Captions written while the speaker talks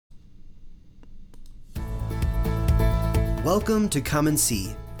Welcome to Come and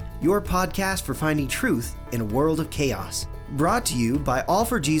See, your podcast for finding truth in a world of chaos. Brought to you by All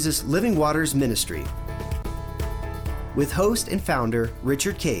for Jesus Living Waters Ministry. With host and founder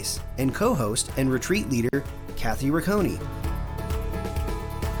Richard Case and co-host and retreat leader Kathy Ricconi.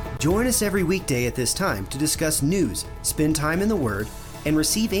 Join us every weekday at this time to discuss news, spend time in the Word, and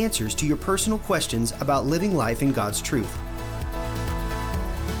receive answers to your personal questions about living life in God's truth.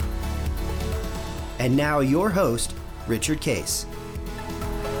 And now your host, Richard Case.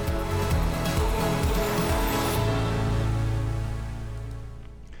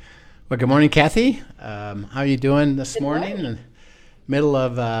 Well, good morning, Kathy. How are you doing this morning? In the middle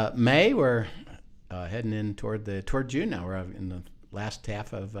of May, we're heading in toward June now. We're in the last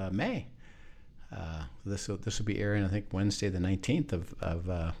half of May. This will be airing, I think, Wednesday the 19th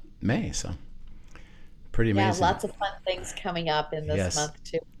of May. So pretty amazing. Yeah, lots of fun things coming up in this month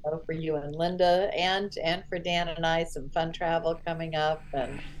too. For you and Linda, and for Dan and I, some fun travel coming up,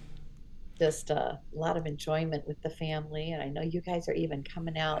 and just a lot of enjoyment with the family. And I know you guys are even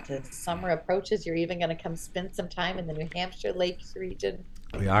coming out as summer approaches. You're even going to come spend some time in the New Hampshire Lakes region.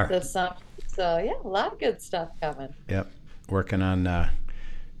 We are. This summer. So yeah, a lot of good stuff coming. Yep, working on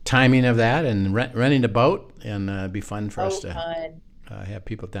timing of that and renting a boat, and it'd be fun for us to have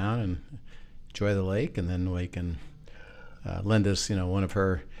people down and enjoy the lake, and then we can. Linda's, one of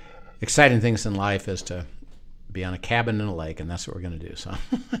her exciting things in life is to be on a cabin in a lake, and that's what we're going to do. So,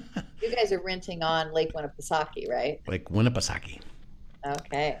 you guys are renting on Lake Winnipesaukee, right? Lake Winnipesaukee.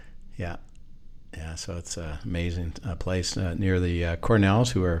 Okay. Yeah. So it's an amazing place near the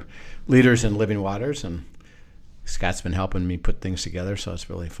Cornells, who are leaders in Living Waters, and Scott's been helping me put things together, so it's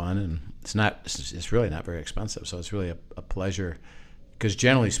really fun, and it's really not very expensive, so it's really a pleasure. Because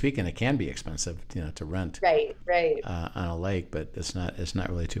generally speaking, it can be expensive, to rent right on a lake, but it's not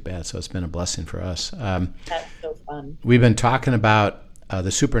really too bad. So it's been a blessing for us. That's so fun. We've been talking about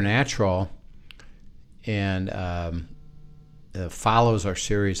the supernatural, and it follows our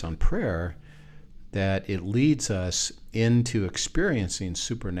series on prayer. That it leads us into experiencing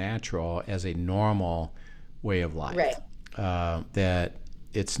supernatural as a normal way of life. Right. That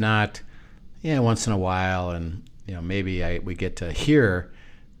it's not, once in a while and. Maybe we get to hear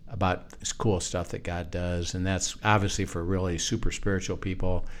about this cool stuff that God does, and that's obviously for really super spiritual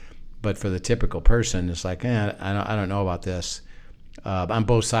people. But for the typical person, it's like, I don't know about this. On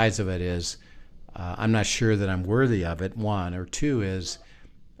both sides of it is, I'm not sure that I'm worthy of it, one. Or two is,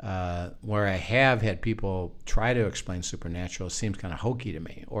 where I have had people try to explain supernatural, it seems kind of hokey to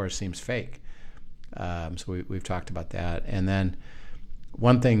me, or it seems fake. So we've talked about that. And then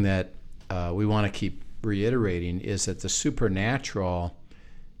one thing that we want to keep reiterating is that the supernatural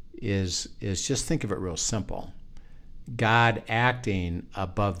is just, think of it real simple. God acting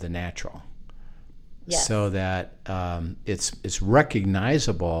above the natural. Yes. So that it's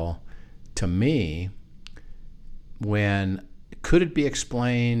recognizable to me. When could it be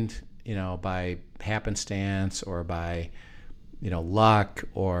explained, by happenstance or by luck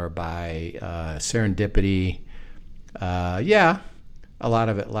or by serendipity? A lot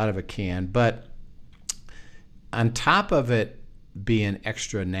of it can, but on top of it being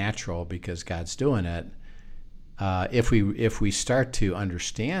extra natural because God's doing it, if we start to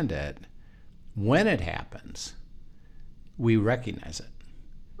understand it, when it happens, we recognize it.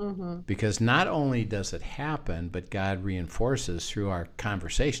 Mm-hmm. Because not only does it happen, but God reinforces through our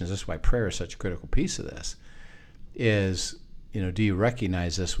conversations. This is why prayer is such a critical piece of this. Is, do you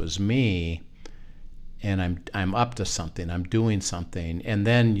recognize this was me, and I'm up to something, I'm doing something, and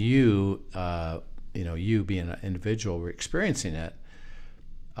then you being an individual experiencing it,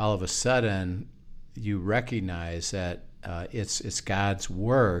 all of a sudden you recognize that it's God's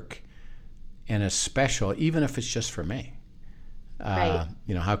work, and it's special, even if it's just for me. Right.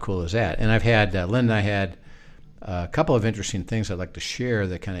 How cool is that? And I've had, Lynn and I had a couple of interesting things I'd like to share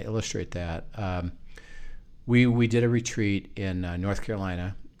that kind of illustrate that. We did a retreat in North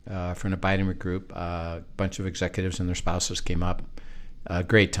Carolina for an abiding group. A bunch of executives and their spouses came up. A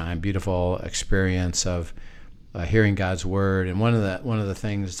great time, beautiful experience of hearing God's word. And one of the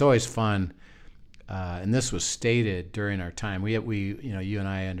things, it's always fun, and this was stated during our time. We you and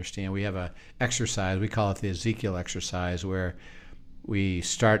I understand we have a exercise. We call it the Ezekiel exercise, where we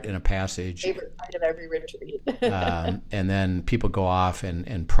start in a passage. Favorite part of every retreat. And then people go off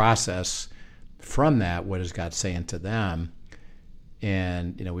and process from that, what is God saying to them.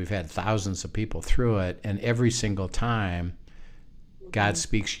 And we've had thousands of people through it, and every single time God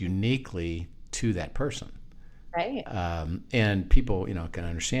speaks uniquely to that person. Right. And people, can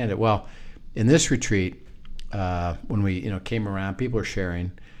understand it. Well, in this retreat, when we, came around, people were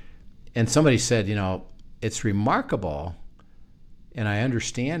sharing, and somebody said, it's remarkable And I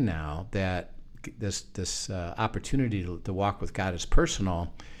understand now that this opportunity to walk with God is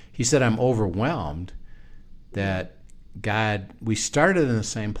personal. He said, I'm overwhelmed that God, we started in the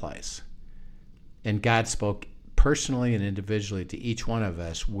same place, and God spoke personally and individually to each one of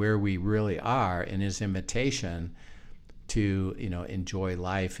us where we really are in his invitation to, enjoy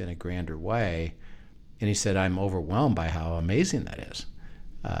life in a grander way. And he said, I'm overwhelmed by how amazing that is,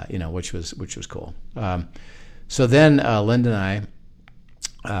 which was cool. So then Linda and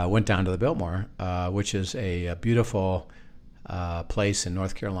I went down to the Biltmore, which is a beautiful place in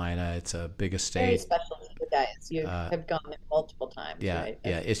North Carolina. It's a big estate. Very special to you guys. You have gone there multiple times. Yeah, right?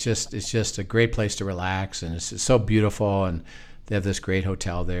 yeah. It's just a great place to relax, and it's so beautiful. And they have this great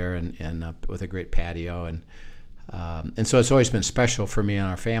hotel there, and with a great patio, and so it's always been special for me and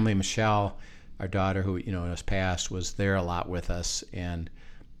our family. Michelle, our daughter, who has passed, was there a lot with us, and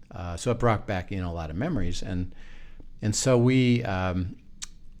so it brought back a lot of memories, and so we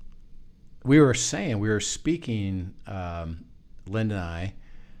were speaking, Linda and I,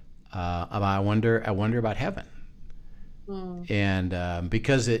 about I wonder about heaven, and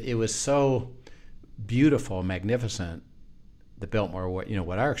because it was so beautiful, magnificent, the Biltmore,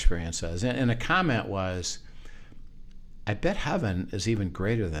 what our experience is, and a comment was, I bet heaven is even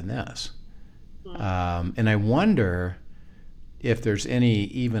greater than this, and I wonder if there's any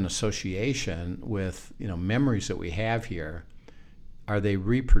even association with memories that we have here. Are they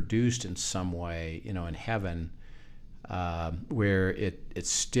reproduced in some way, in heaven, where it's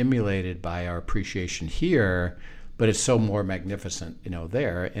stimulated by our appreciation here, but it's so more magnificent,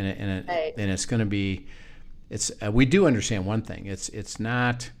 there, and it's going to be. We do understand one thing. It's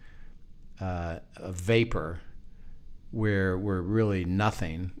not a vapor where we're really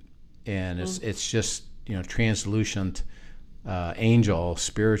nothing, and it's just translucent, angel,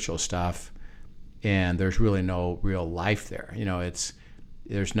 spiritual stuff, and there's really no real life there.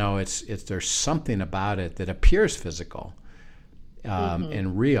 There's something about it that appears physical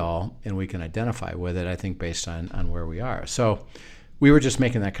and real, and we can identify with it, I think, based on where we are. So we were just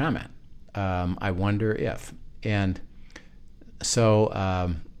making that comment. I wonder if. And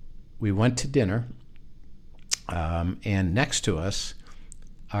so we went to dinner, and next to us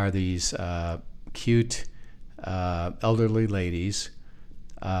are these cute elderly ladies,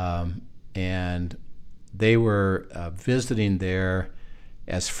 and they were visiting there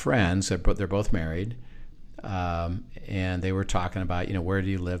as friends. They're both married, and they were talking about, where do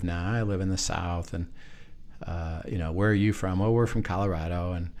you live now? I live in the South, and where are you from? Oh, we're from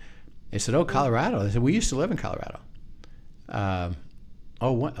Colorado. And they said, oh, Colorado. They said, we used to live in Colorado.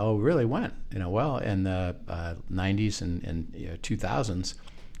 Oh, really? When? Well, in the 90s and 2000s.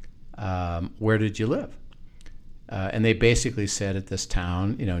 Where did you live? And they basically said at this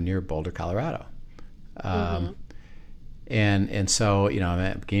town, near Boulder, Colorado. And so,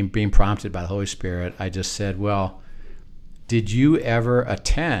 being prompted by the Holy Spirit, I just said, well, did you ever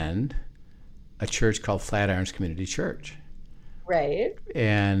attend a church called Flatirons Community Church? Right.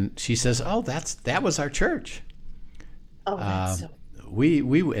 And she says, oh, that was our church. Oh, that's so. We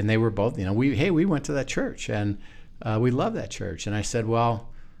and they were both, we went to that church, and we love that church. And I said, well,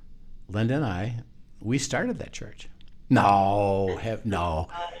 Linda and I, we started that church. No.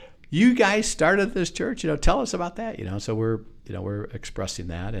 You guys started this church. Tell us about that. So we're expressing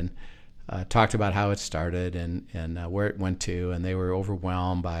that, and talked about how it started and where it went to, and they were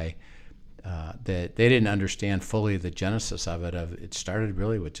overwhelmed by that. They didn't understand fully the genesis of it. It started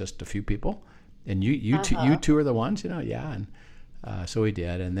really with just a few people, and you two are the ones. Yeah. And so we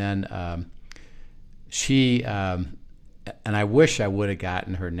did, and then she. And I wish I would have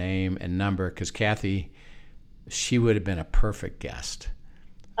gotten her name and number, because Kathy, she would have been a perfect guest.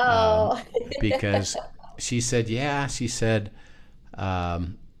 Oh. Because she said,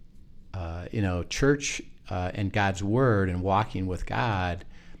 church and God's word and walking with God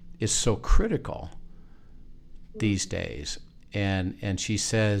is so critical these days. And she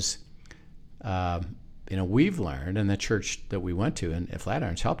says, we've learned, and the church that we went to, and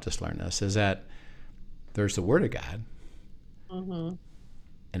Flatirons helped us learn this, is that there's the word of God. And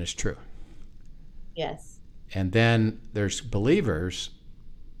it's true. Yes. And then there's believers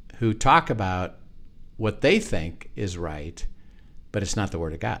who talk about what they think is right, but it's not the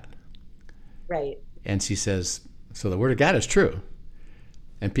word of God. Right. And she says, so the word of God is true.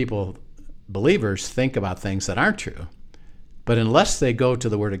 And believers think about things that aren't true. But unless they go to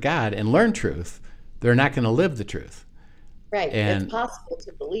the word of God and learn truth, they're not going to live the truth. Right. And it's possible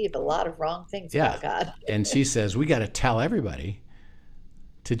to believe a lot of wrong things about God. And she says, we got to tell everybody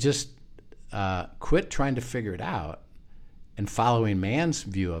to just quit trying to figure it out and following man's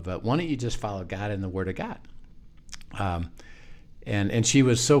view of it. Why don't you just follow God and the Word of God? And she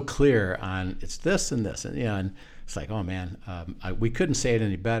was so clear on it's this and this, and and it's like, oh man, we couldn't say it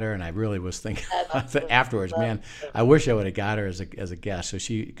any better. And I really was thinking afterwards, man, I wish I would have got her as a guest. So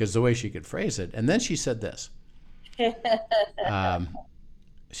because the way she could phrase it, and then she said this.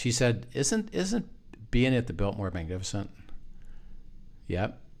 She said, "Isn't being at the Biltmore magnificent?"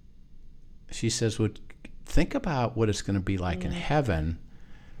 Yep. She says, "Would think about what it's going to be like in heaven.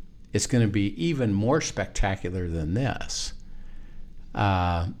 It's going to be even more spectacular than this."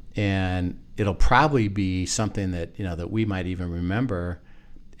 And it'll probably be something that that we might even remember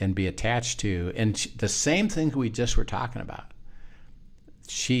and be attached to. And the same thing we just were talking about,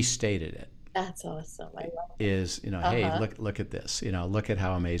 she stated it. That's awesome. I love it. Is hey, look at this. Look at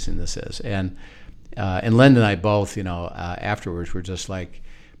how amazing this is. And Linda and I both, afterwards were just like,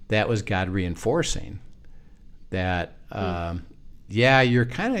 that was God reinforcing that. Yeah, you're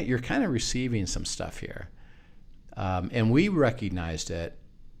kind of receiving some stuff here. And we recognized it,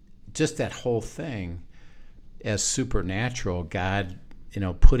 just that whole thing, as supernatural, God,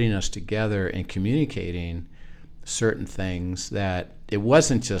 putting us together and communicating certain things, that it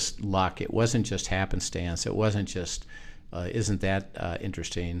wasn't just luck, it wasn't just happenstance, it wasn't just, isn't that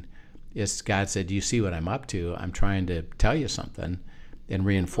interesting? It's God said, do you see what I'm up to? I'm trying to tell you something and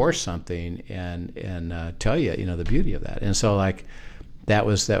reinforce something and tell you, the beauty of that. And so that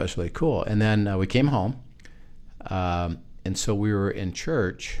was really cool. And then we came home. And so we were in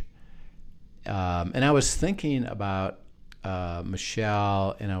church, and I was thinking about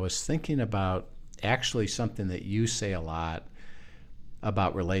Michelle, and I was thinking about actually something that you say a lot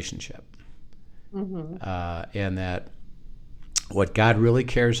about relationship, and that what God really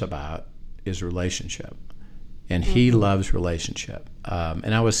cares about is relationship, and He loves relationship.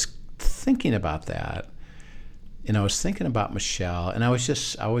 And I was thinking about that, and I was thinking about Michelle, and I was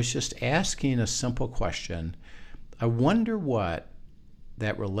just asking a simple question. I wonder what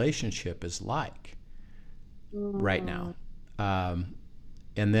that relationship is like right now.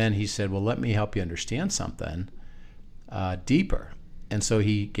 And then he said, well, let me help you understand something deeper. And so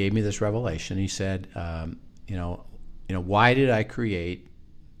he gave me this revelation. He said, why did I create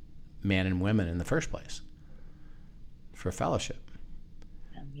man and women in the first place? For fellowship.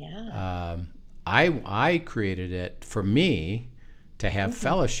 Yeah. I created it for me to have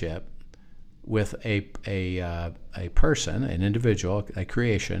fellowship with a person, an individual, a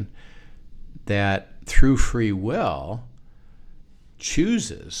creation that through free will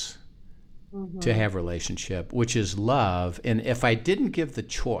chooses to have relationship, which is love. And if I didn't give the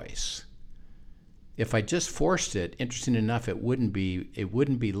choice, if I just forced it, interesting enough, it wouldn't be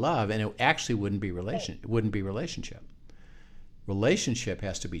love, and it actually wouldn't be relationship. Relationship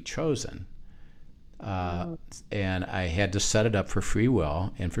has to be chosen. And I had to set it up for free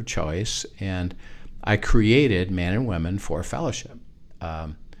will and for choice, and I created man and women for fellowship,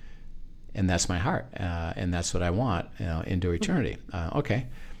 and that's my heart, and that's what I want into eternity. Okay,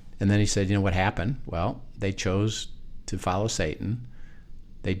 and then he said, what happened? Well, they chose to follow Satan.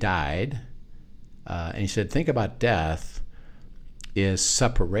 They died, and he said, think about death is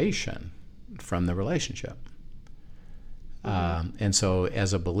separation from the relationship. And so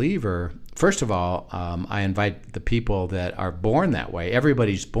as a believer, first of all, I invite the people that are born that way.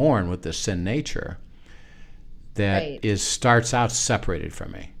 Everybody's born with this sin nature that starts out separated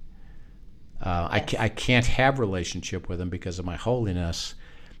from me. I can't have relationship with them because of my holiness.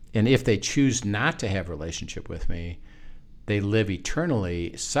 And if they choose not to have relationship with me, they live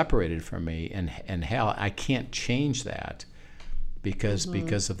eternally separated from me in hell. I can't change that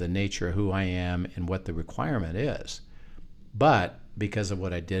because of the nature of who I am and what the requirement is. But because of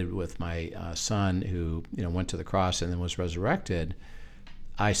what I did with my son, who went to the cross and then was resurrected,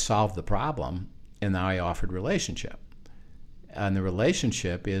 I solved the problem, and now I offered relationship. And the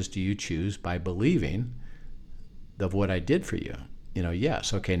relationship is, do you choose by believing of what I did for you?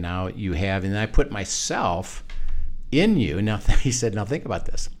 Yes. Okay, now you have, and I put myself in you. Now he said, now think about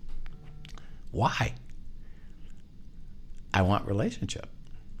this. Why? I want relationship.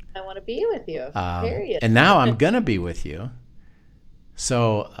 I want to be with you. Period. And now I'm going to be with you.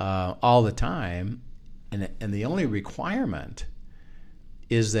 So all the time, and the only requirement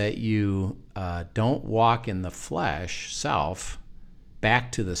is that you don't walk in the flesh, self,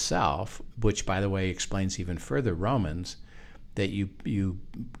 back to the self, which, by the way, explains even further Romans, that you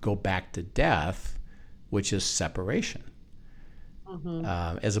go back to death, which is separation.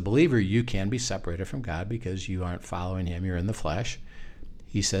 As a believer, you can be separated from God because you aren't following Him, you're in the flesh.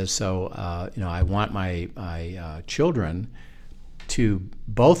 He says, so, I want my children to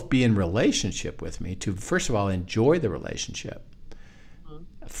both be in relationship with me, to first of all enjoy the relationship,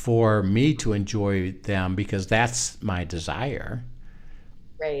 for me to enjoy them because that's my desire.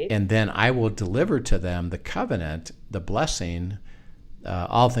 Right. And then I will deliver to them the covenant, the blessing,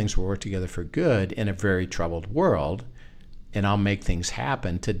 all things will work together for good in a very troubled world, and I'll make things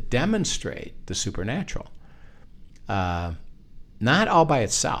happen to demonstrate the supernatural. Not all by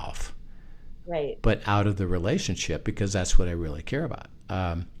itself, right, but out of the relationship, because that's what I really care about.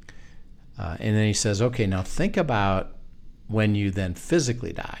 And then he says, okay, now think about when you then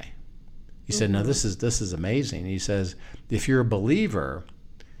physically die. He said, no, this is amazing. He says, if you're a believer,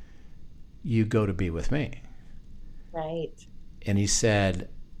 you go to be with me. Right. And he said,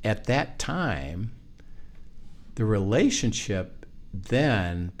 at that time, the relationship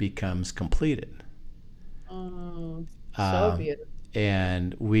then becomes completed. So beautiful.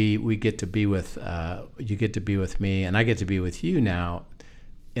 And we get to be with, you get to be with me, and I get to be with you now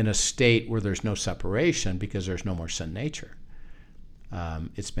in a state where there's no separation because there's no more sin nature.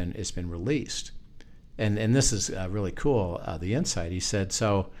 It's been released. And this is really cool, the insight. He said,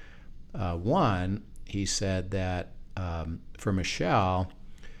 so one, he said that for Michelle,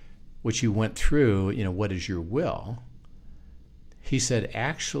 which you went through, what is your will? He said,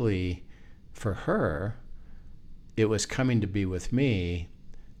 actually, for her, it was coming to be with me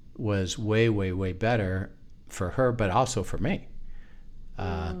was way, way, way better for her, but also for me.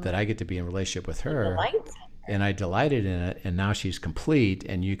 That I get to be in relationship with her. And I delighted in it, and now she's complete,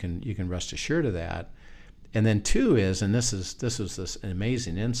 and you can rest assured of that. And then two is, and this was this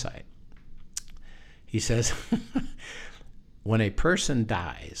amazing insight. He says, when a person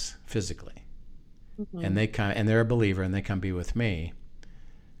dies physically, and they come and they're a believer and they come be with me,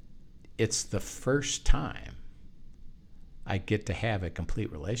 it's the first time I get to have a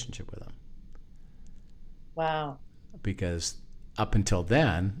complete relationship with them. Wow. Because up until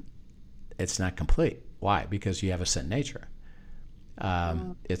then, it's not complete. Why? Because you have a sin nature.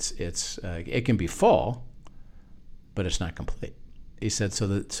 It can be full, but it's not complete. He said,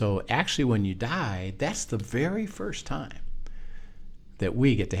 so actually when you die, that's the very first time that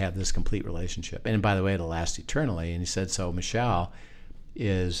we get to have this complete relationship. And by the way, it'll last eternally. And he said, so Michelle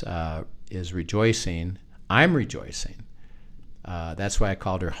is rejoicing. I'm rejoicing. That's why I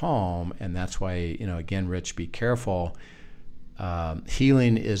called her home. And that's why, again, Rich, be careful.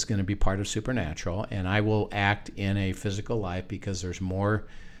 Healing is going to be part of supernatural, and I will act in a physical life because there's more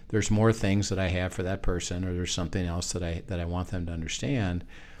things that I have for that person, or there's something else that I want them to understand.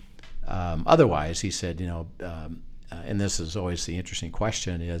 Otherwise, he said, and this is always the interesting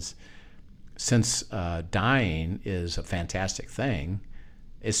question, is since dying is a fantastic thing,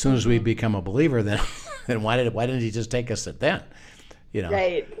 as soon as we become a believer, then why didn't he just take us at then?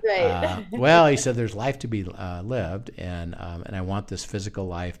 Right. Well, he said there's life to be lived, and I want this physical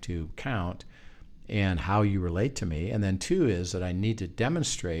life to count, and how you relate to me. And then two is that I need to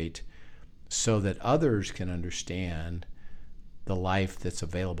demonstrate so that others can understand the life that's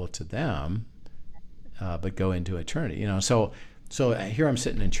available to them, but go into eternity. So here I'm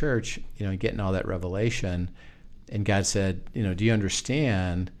sitting in church, getting all that revelation, and God said, do you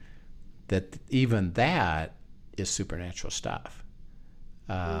understand that even that is supernatural stuff?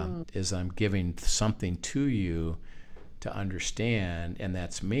 Is I'm giving something to you to understand, and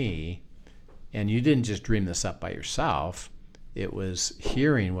that's me. And you didn't just dream this up by yourself. It was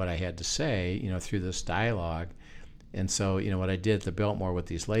hearing what I had to say, through this dialogue. And so, what I did at the Biltmore with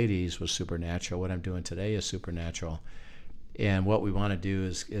these ladies was supernatural. What I'm doing today is supernatural. And what we want to do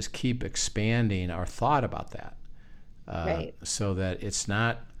is keep expanding our thought about that. Right. So that it's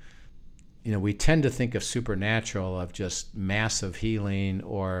not, we tend to think of supernatural of just massive healing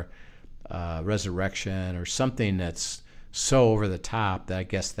or resurrection or something that's so over the top that I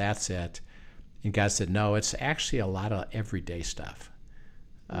guess that's it. And God said, no, it's actually a lot of everyday stuff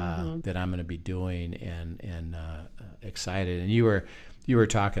that I'm going to be doing and excited. And you were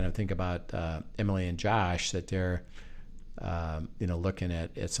talking, I think, about Emily and Josh, that they're looking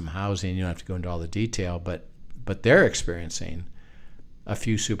at some housing. You don't have to go into all the detail, but they're experiencing a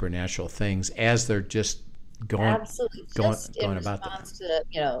few supernatural things as they're just going. Absolutely. Just going in about response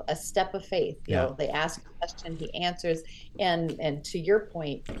to a step of faith. They ask a question, he answers, and to your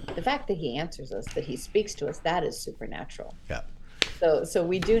point, the fact that he answers us, that he speaks to us, that is supernatural. Yeah. So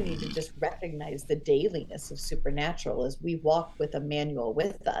we do need to just recognize the dailiness of supernatural as we walk with Emmanuel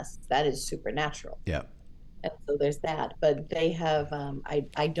with us. That is supernatural. Yeah. And so there's that. But they have,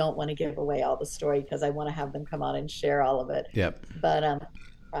 I don't want to give away all the story because I want to have them come on and share all of it. Yep. But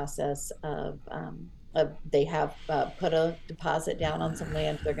process of they have put a deposit down on some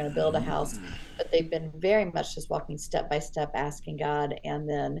land. They're going to build a house, but they've been very much just walking step by step, asking God, and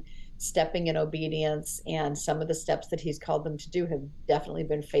then stepping in obedience. And some of the steps that he's called them to do have definitely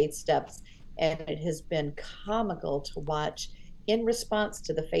been faith steps. And it has been comical to watch in response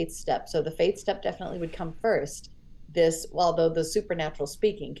to the faith step. So the faith step definitely would come first. This, although the supernatural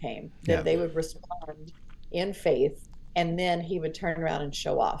speaking came, then they would respond in faith, and then he would turn around and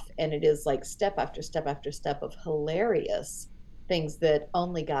show off. And it is like step after step after step of hilarious things that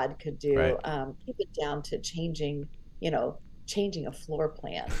only God could do. Right. Even down to changing a floor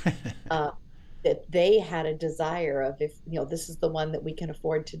plan. That they had a desire of, if this is the one that we can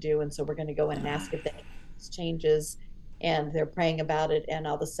afford to do, and so we're going to go in and ask if they can make changes. And they're praying about it, and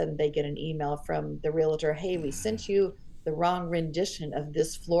all of a sudden they get an email from the realtor, hey, we sent you the wrong rendition of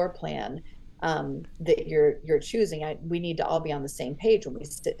this floor plan that you're choosing. We need to all be on the same page when we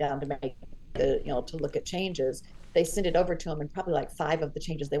sit down to make to look at changes. They send it over to them, and probably like 5 of the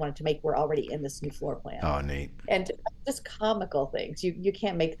changes they wanted to make were already in this new floor plan. Oh, neat. And just comical things. You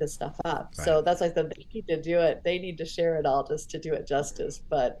can't make this stuff up. Right. So that's like they need to do it. They need to share it all just to do it justice.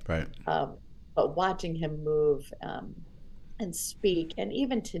 But right. But watching him move and speak, and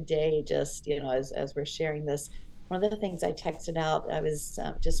even today, just as we're sharing this, one of the things I texted out, I was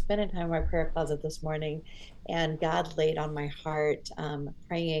just spending time in my prayer closet this morning, and God laid on my heart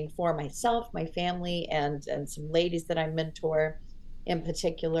praying for myself, my family, and some ladies that I mentor in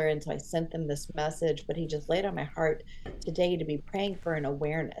particular. And so I sent them this message, but he just laid on my heart today to be praying for an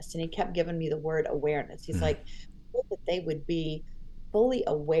awareness. And he kept giving me the word awareness. He's like, that they would be fully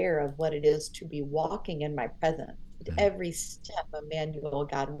aware of what it is to be walking in my presence. Every step, Emmanuel,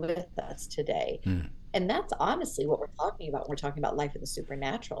 God with us today. And that's honestly what we're talking about when we're talking about life in the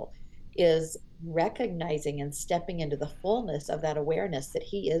supernatural, is recognizing and stepping into the fullness of that awareness that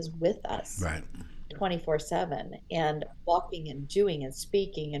he is with us 24/7, and walking and doing and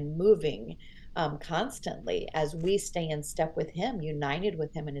speaking and moving constantly as we stay in step with him, united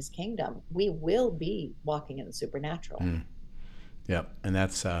with him in his kingdom. We will be walking in the supernatural. Yep. And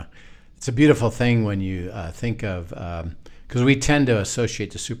that's it's a beautiful thing when you think of, because we tend to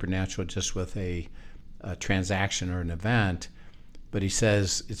associate the supernatural just with a transaction or an event, but he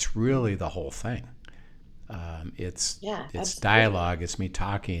says it's really the whole thing. It's dialogue, it's me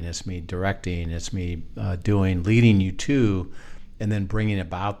talking, it's me directing, it's me leading you to, and then bringing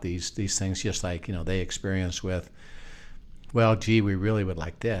about these things, just like they experience with, well, gee, we really would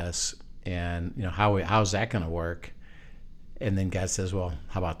like this, and how's that going to work? And then God says, well,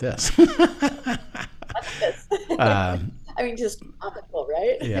 how about this? I mean, just comical,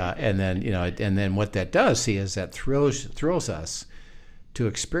 right? Yeah, and then what that does, is that thrills us to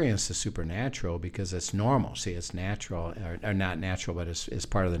experience the supernatural, because it's normal. See, it's natural, or not natural, but it's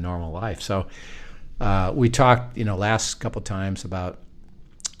part of the normal life. So we talked, last couple times about,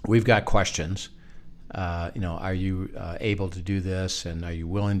 we've got questions. Are you able to do this, and are you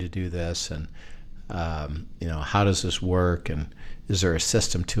willing to do this, and how does this work, and is there a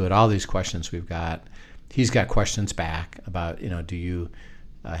system to it? All these questions we've got. He's got questions back about, do you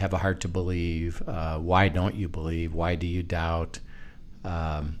have a heart to believe? Why don't you believe? Why do you doubt?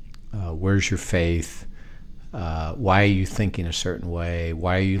 Where's your faith? Why are you thinking a certain way?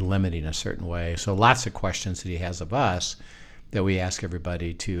 Why are you limiting a certain way? So lots of questions that he has of us that we ask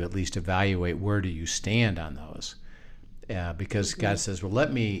everybody to at least evaluate, where do you stand on those? Because God says, well,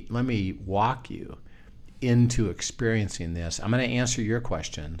 let me walk you into experiencing this. I'm going to answer your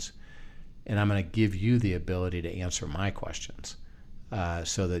questions, and I'm going to give you the ability to answer my questions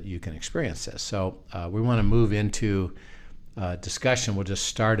so that you can experience this. So we want to move into discussion. We'll just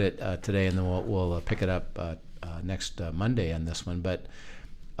start it today, and then we'll pick it up next Monday on this one. But,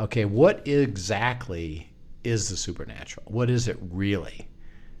 okay, what exactly is the supernatural? What is it really?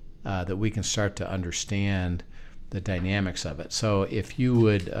 That we can start to understand the dynamics of it. So if you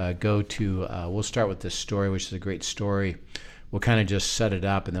would go to, we'll start with this story, which is a great story. We'll kind of just set it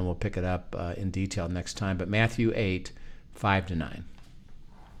up, and then we'll pick it up in detail next time. But Matthew 8, 5-9.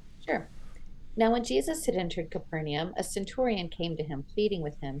 Sure. Now when Jesus had entered Capernaum, a centurion came to him, pleading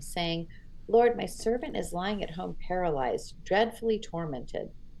with him, saying, Lord, my servant is lying at home paralyzed, dreadfully tormented.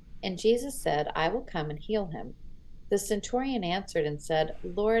 And Jesus said, I will come and heal him. The centurion answered and said,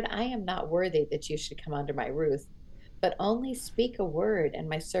 Lord, I am not worthy that you should come under my roof, but only speak a word, and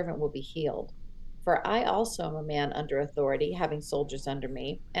my servant will be healed. For I also am a man under authority, having soldiers under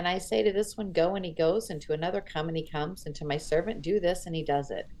me. And I say to this one, go, and he goes, and to another, come, and he comes, and to my servant, do this, and he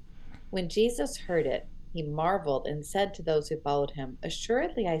does it. When Jesus heard it, he marveled and said to those who followed him,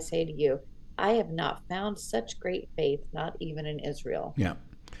 Assuredly I say to you, I have not found such great faith, not even in Israel. Yeah.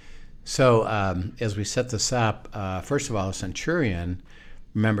 So as we set this up, first of all, a centurion,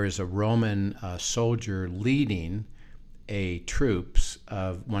 remember, is a Roman soldier leading a troops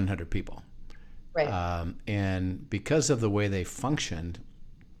of 100 people. Right. And because of the way they functioned,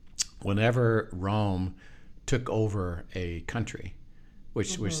 whenever Rome took over a country,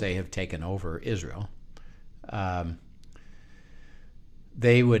 which they have taken over Israel,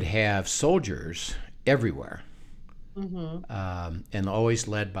 they would have soldiers everywhere, and always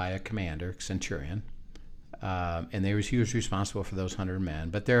led by a commander, centurion, and he was responsible for those 100 men.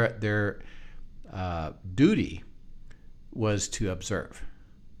 But their duty was to observe.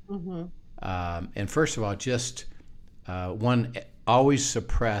 And first of all, just always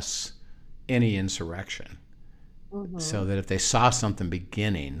suppress any insurrection, so that if they saw something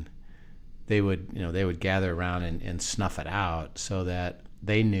beginning, they would gather around and snuff it out, so that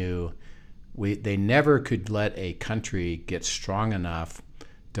they knew they never could let a country get strong enough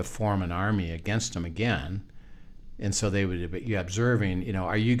to form an army against them again. And so they would be observing,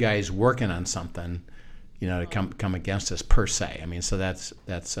 are you guys working on something, to come against us per se? I mean, so that's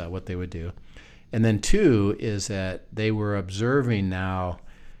what they would do. And then two is that they were observing now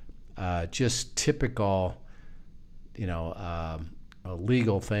just typical,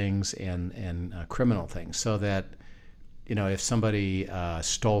 legal things and criminal things, so that, if somebody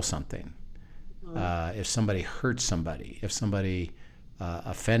stole something, if somebody hurt somebody, if somebody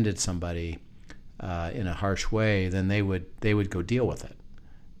offended somebody in a harsh way, then they would go deal with it,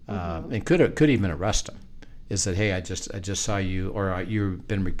 and could even arrest them. Is that, hey, I just saw you, or you've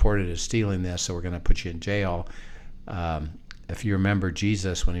been reported as stealing this, so we're going to put you in jail. If you remember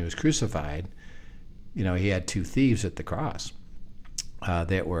Jesus when he was crucified, he had 2 thieves at the cross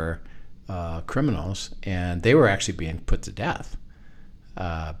that were criminals, and they were actually being put to death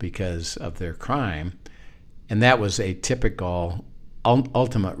because of their crime. And that was a typical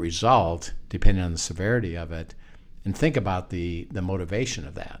ultimate result, depending on the severity of it. And think about the motivation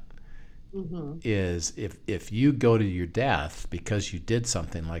of that. Is if you go to your death because you did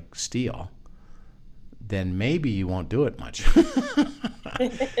something like steal, then maybe you won't do it much.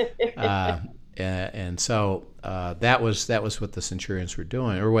 And so that was what the centurions were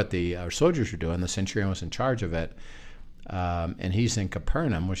doing, or what the soldiers were doing. The centurion was in charge of it, and he's in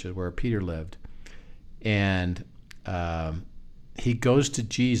Capernaum, which is where Peter lived. And he goes to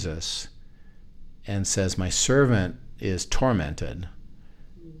Jesus and says, "My servant is tormented.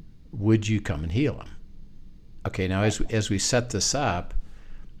 Would you come and heal him?" Okay, now as we set this up,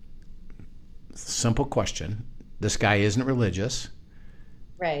 simple question. This guy isn't religious.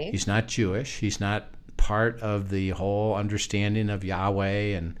 Right. He's not Jewish. He's not part of the whole understanding of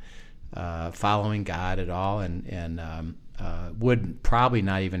Yahweh and following God at all, and would probably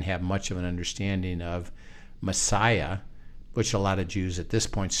not even have much of an understanding of Messiah, which a lot of Jews at this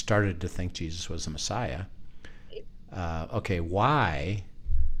point started to think Jesus was the Messiah. Okay, why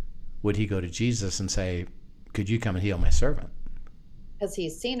would he go to Jesus and say, "Could you come and heal my servant?" Because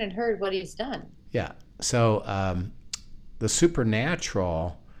he's seen and heard what he's done. Yeah. So the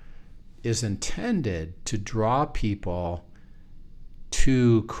supernatural is intended to draw people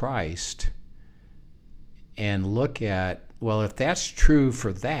to Christ and look at, well, if that's true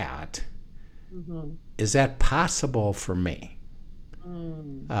for that, is that possible for me?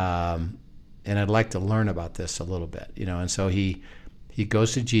 And I'd like to learn about this a little bit, And so he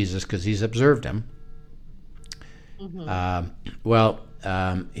goes to Jesus because he's observed him.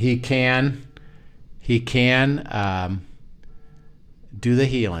 He can do the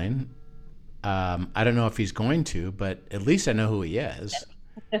healing. I don't know if he's going to, but at least I know who he is.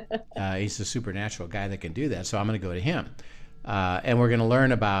 He's the supernatural guy that can do that, so I'm going to go to him. And we're going to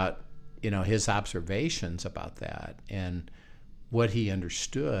learn about, his observations about that and what he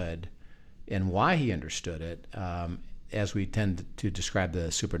understood and why he understood it, as we tend to describe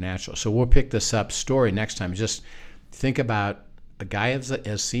the supernatural. So we'll pick this up story next time. Just think about a guy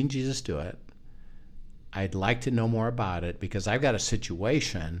has seen Jesus do it. I'd like to know more about it because I've got a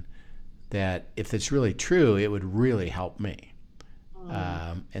situation that, if it's really true, it would really help me.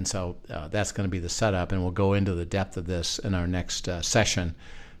 And so that's going to be the setup, and we'll go into the depth of this in our next session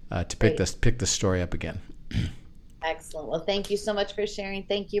to pick this story up again. Excellent. Well, thank you so much for sharing.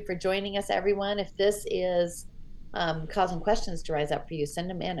 Thank you for joining us, everyone. If this is causing questions to rise up for you, send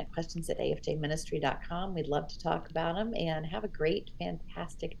them in at questions@afjministry.com. We'd love to talk about them, and have a great,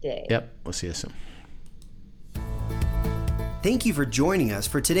 fantastic day. Yep. We'll see you soon. Thank you for joining us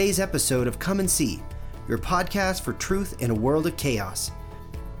for today's episode of Come and See, your podcast for truth in a world of chaos.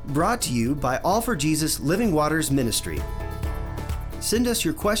 Brought to you by All for Jesus Living Waters Ministry. Send us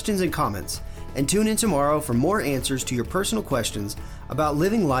your questions and comments, and tune in tomorrow for more answers to your personal questions about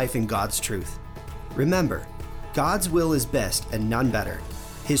living life in God's truth. Remember, God's will is best and none better.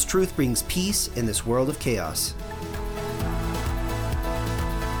 His truth brings peace in this world of chaos.